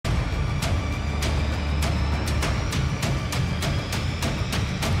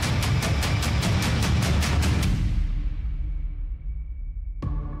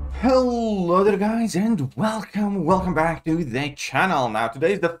Hello there guys and welcome back to the channel. Now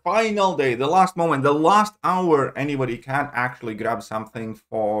today's the final day, the last moment, the last hour anybody can actually grab something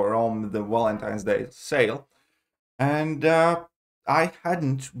from the Valentine's Day sale. And I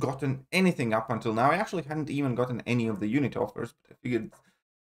hadn't gotten anything up until now. I actually hadn't even gotten any of the unit offers, but I figured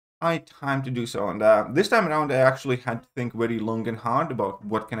high time to do so. And this time around I actually had to think very long and hard about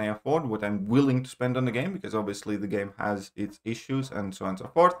what can I afford, what I'm willing to spend on the game, because obviously the game has its issues and so on and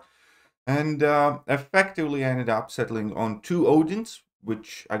so forth. And effectively ended up settling on 2 Odins,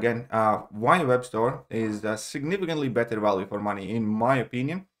 which again, via web store is a significantly better value for money in my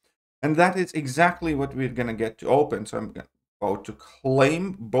opinion. And that is exactly what we're gonna get to open. So I'm about to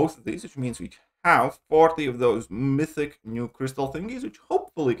claim both of these, which means we have 40 of those mythic new crystal thingies, which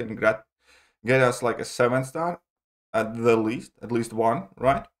hopefully can get us like a 7-star at the least, at least one,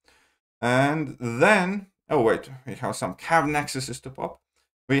 right? And then, oh wait, we have some Cav Nexuses to pop.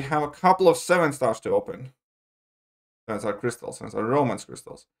 We have a couple of 7-stars to open. Those are crystals, those are romance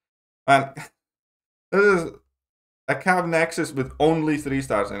crystals. And this is a Cav Nexus with only 3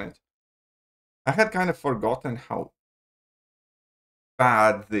 stars in it. I had kind of forgotten how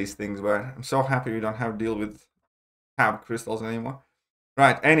bad these things were. I'm so happy we don't have to deal with Cav crystals anymore.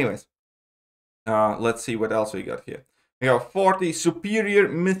 Right, anyways. Let's see what else we got here. We have 40 superior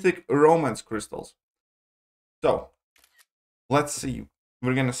mythic romance crystals. So, let's see.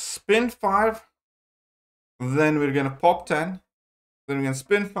 We're gonna spin 5. Then we're gonna pop 10. Then we're gonna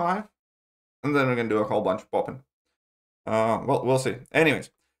spin 5. And then we're gonna do a whole bunch of popping. Well, we'll see. Anyways,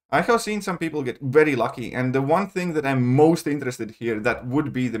 I have seen some people get very lucky, and the one thing that I'm most interested here, that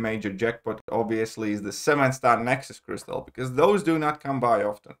would be the major jackpot, obviously, is the 7-star Nexus crystal, because those do not come by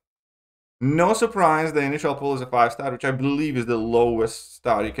often. No surprise, the initial pull is a 5-star, which I believe is the lowest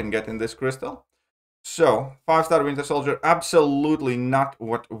star you can get in this crystal. So, 5-star Winter Soldier, absolutely not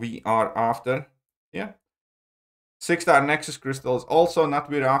what we are after. Yeah. 6-star Nexus crystal is also not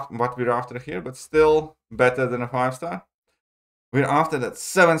what we're after here, but still better than a 5-star. We're after that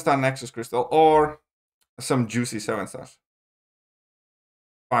 7-star Nexus crystal or some juicy 7-stars.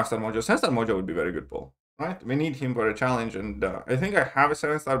 5-star Mojo. 7-star Mojo would be very good pull, right? We need him for a challenge, and I think I have a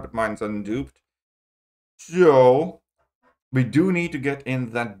 7-star, but mine's unduped. So, we do need to get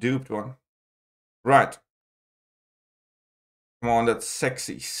in that duped one. Right. Come on, that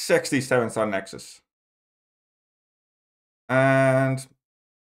sexy 7-star Nexus. And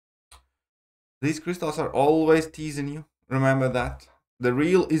these crystals are always teasing you. Remember that. The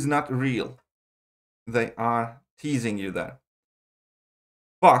real is not real. They are teasing you there.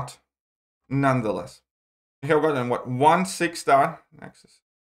 But, nonetheless, we have gotten, what, 1 6-star Nexus.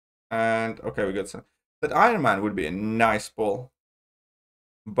 And, okay, we got some. That Iron Man would be a nice pull.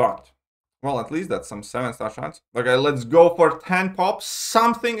 But, well, at least that's some 7-star shots. Okay, let's go for 10 pops.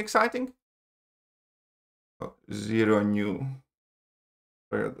 Something exciting. Oh, 0 new.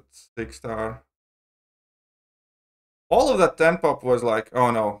 Okay, that's 6-star. All of that 10 pop was like,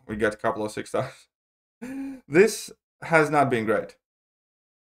 oh no, we get a couple of 6 stars. This has not been great.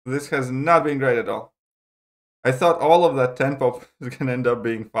 This has not been great at all. I thought all of that 10 pop was going to end up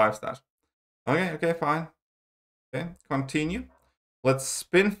being 5 stars. Okay, fine. Okay, continue. Let's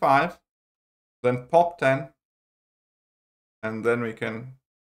spin 5, then pop 10, and then we can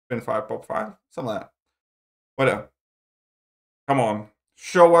spin 5, pop 5, something like that. Whatever. Come on.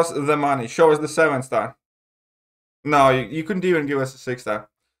 Show us the money. Show us the 7-star. No, you couldn't even give us a 6-star.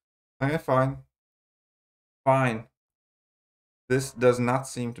 Okay, fine. Fine. This does not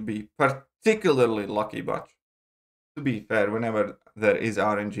seem to be particularly lucky, but to be fair, whenever there is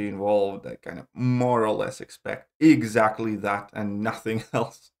RNG involved, I kind of more or less expect exactly that and nothing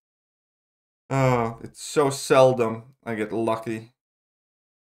else. Oh, it's so seldom I get lucky.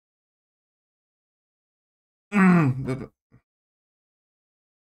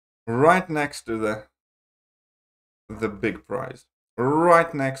 Right next to the big prize.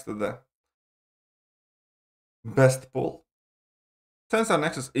 Right next to the best pull. 10-star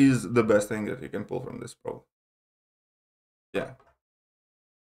Nexus is the best thing that you can pull from this pro. Yeah.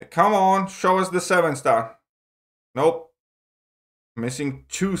 Come on, show us the 7-star. Nope. Missing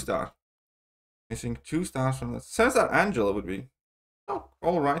 2-star. Missing 2 stars from that. 7-star Angela would be, oh,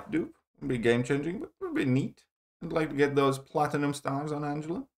 alright, dupe. Would be game changing, but would be neat. I'd like to get those platinum stars on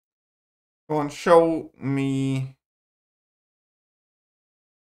Angela. Go on, show me.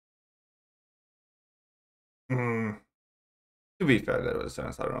 To be fair, that was a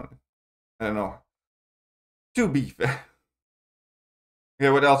 7-star only. I don't know. To be fair.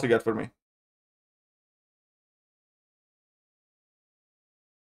 Okay, what else you got for me?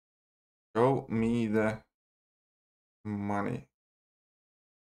 Show me the money.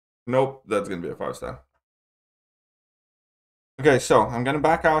 Nope, that's gonna be a 5-star. Okay, so I'm gonna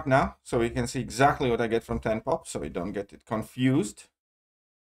back out now so we can see exactly what I get from 10 pop so we don't get it confused.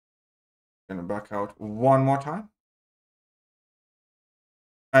 I'm gonna back out one more time.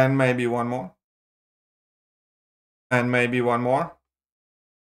 And maybe one more. And maybe one more.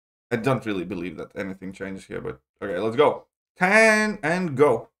 I don't really believe that anything changes here, but okay, let's go. 10 and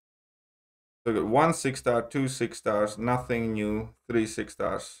go. So we got 1 6-star, 2 6-stars, nothing new, 3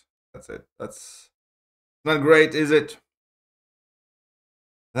 6-stars. That's it. That's not great, is it?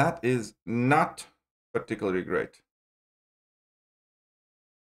 That is not particularly great.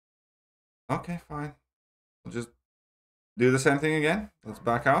 Okay, fine. We'll just do the same thing again. Let's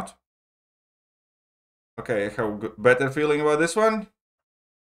back out. Okay, I have a better feeling about this one.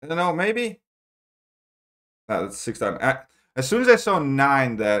 I don't know, maybe? No, that's 6-star. As soon as I saw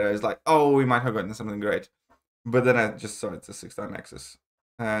 9 there, I was like, oh, we might have gotten something great. But then I just saw it's a 6-star Nexus.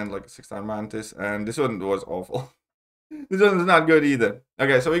 And like a 6-star Mantis. And this one was awful. This one is not good either.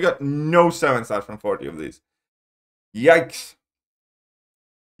 Okay, so we got no 7-stars from 40 of these. Yikes.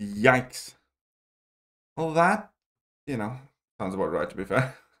 Yikes. Well, that, you know, sounds about right, to be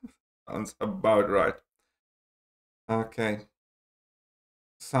fair. Sounds about right. Okay.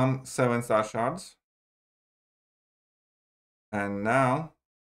 Some 7-star shards. And now,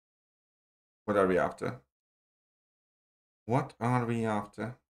 what are we after? What are we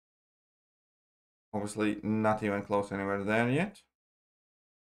after? Obviously, not even close anywhere there yet.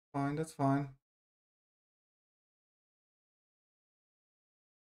 Fine, that's fine.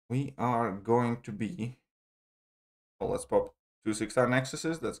 We are going to be... Well, let's pop 2 6-star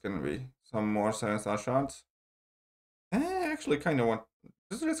Nexuses. That's going to be some more 7-star shards. I actually kind of want...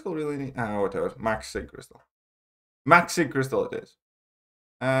 Does Red Skull really need... Ah, whatever. Max Sig Crystal. Max Sig Crystal it is.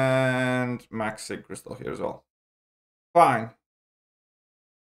 And Max Sig Crystal here as well. Fine.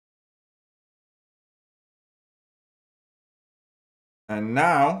 And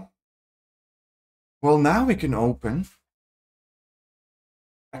now... Well, now we can open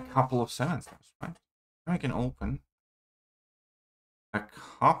a couple of 7-stars, right? Now we can open a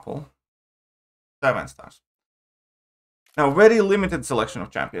couple 7-stars. Now, very limited selection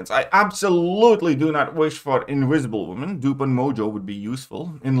of champions. I absolutely do not wish for Invisible Woman. Dupe and Mojo would be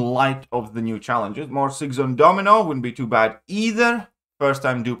useful in light of the new challenges. More Sigs on Domino wouldn't be too bad either. First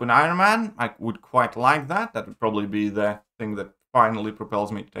time Dupe and Iron Man, I would quite like that. That would probably be the thing that finally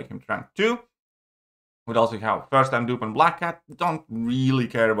propels me to take him to rank 2. Would also have first time Dupe and Black Cat. Don't really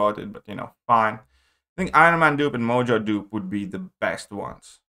care about it, but you know, fine. I think Iron Man Dupe and Mojo Dupe would be the best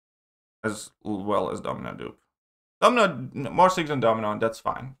ones. As well as Domino Dupe. Domino, more Sigs on Domino, that's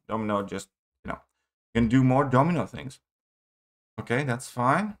fine. Domino just, you know, can do more Domino things. Okay, that's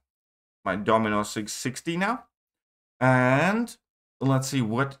fine. My Domino 660 now. And let's see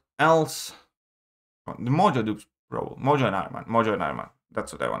what else. The Mojo Dupe's probable. Mojo and Iron Man. Mojo and Iron Man.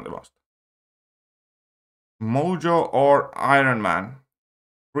 That's what I want the most. Mojo or Iron Man.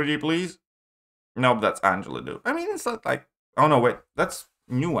 Pretty please. Nope, that's Angela Dupe. I mean, it's not like... Oh no, wait. That's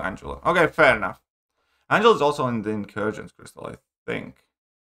new Angela. Okay, fair enough. Angela's also in the Incursions Crystal, I think.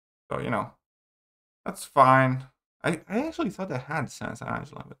 So, you know, that's fine. I actually thought I had Sansa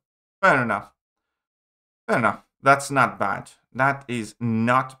Angela, but fair enough. Fair enough. That's not bad. That is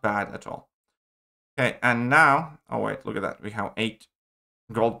not bad at all. Okay, and now... Oh, wait, look at that. We have 8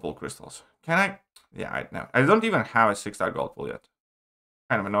 gold pool crystals. Can I... Yeah, I know. I don't even have a 6-star gold pool yet.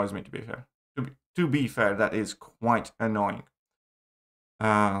 Kind of annoys me, to be fair. To be fair, that is quite annoying.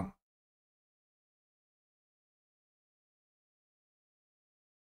 And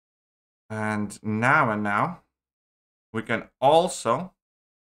now, we can also...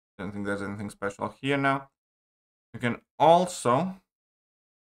 I don't think there's anything special here now. We can also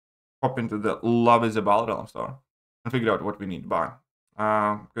pop into the Love is a Battleground store and figure out what we need to buy.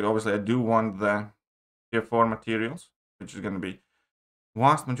 But obviously, I do want the tier 4 materials, which is going to be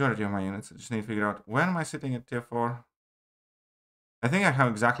vast majority of my units. I just need to figure out when am I sitting at tier 4. I think I have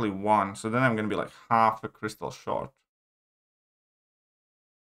exactly 1, so then I'm going to be like half a crystal short.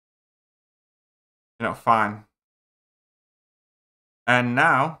 You know, fine. And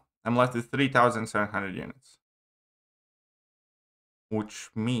now I'm left with 3,700 units. Which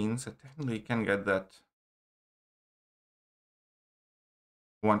means I technically can get that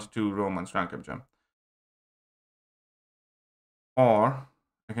 1 to 2 Romance rank up gem. Or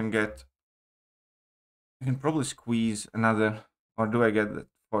I can probably squeeze another, or do I get the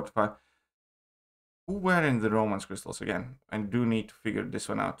 4 to 5? Who were in the Romance crystals again? I do need to figure this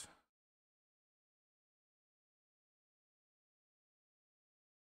one out.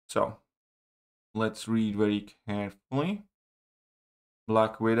 So let's read very carefully.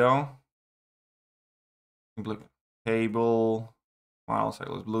 Black Widow. Black Cable. Miles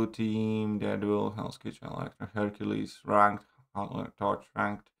Cyclist Blue Team. Daredevil. Hell's Kitchen. Electra. Hercules. Ranked. Torch.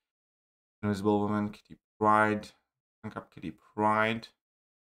 Ranked. Invisible Woman. Kitty Pride. Rank up Kitty Pride.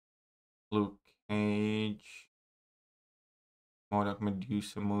 Luke Cage. MODOK.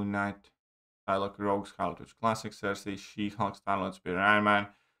 Medusa. Moon Knight. Psylocke. Rogue. Scarlet Witch Classic. Cersei. She-Hulk. Star-Lord. Spirit. Iron Man.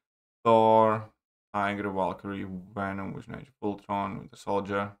 Thor. Tiger. Valkyrie. Venom. Vision Age. Ultron. With the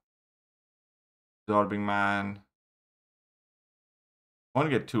Soldier. Absorbing Man. I want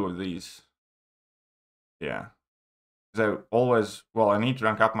to get 2 of these. Yeah. Because I always... Well, I need to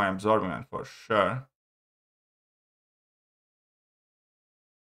rank up my Absorbing Man for sure.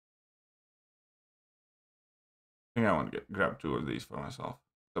 I think I want to grab 2 of these for myself.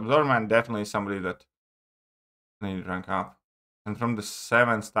 Absorbing Man definitely is somebody that I need to rank up. And from the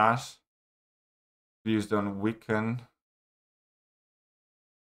 7 stars, used on Wiccan.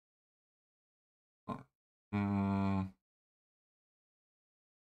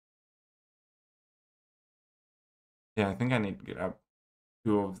 Yeah, I think I need to grab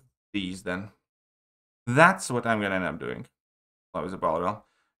 2 of these then. That's what I'm gonna end up doing. That was about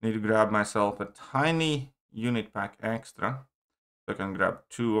it. Need to grab myself a tiny unit pack extra. So I can grab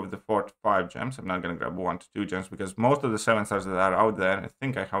 2 of the 4 to 5 gems. I'm not gonna grab 1 to 2 gems because most of the 7 stars that are out there, I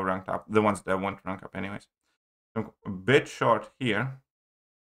think I have ranked up. The ones that I want to rank up anyways. I'm a bit short here.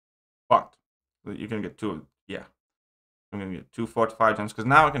 But you can get 2 of, yeah. I'm gonna get 2 4 to 5 gems because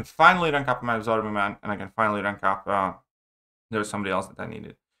now I can finally rank up my Absorbing Man and I can finally rank up there's somebody else that I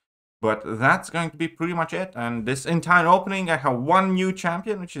needed. But that's going to be pretty much it. And this entire opening, I have 1 new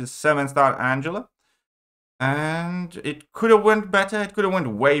champion, which is 7-star Angela. And it could have went better. It could have went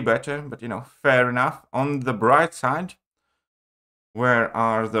way better. But, you know, fair enough. On the bright side, where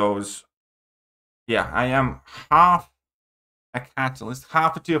are those? Yeah, I am half a catalyst,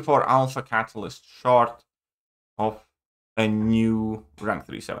 half a tier 4 alpha catalyst short of a new rank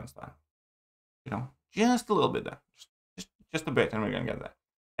 3 7-star. You know, just a little bit there. Just a bit, and we're gonna get there.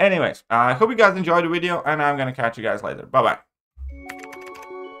 Anyways, I hope you guys enjoyed the video, and I'm gonna catch you guys later. Bye-bye.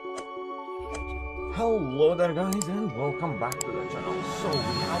 Hello there, guys, and welcome back to the channel. So, we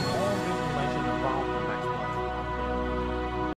have all the information about the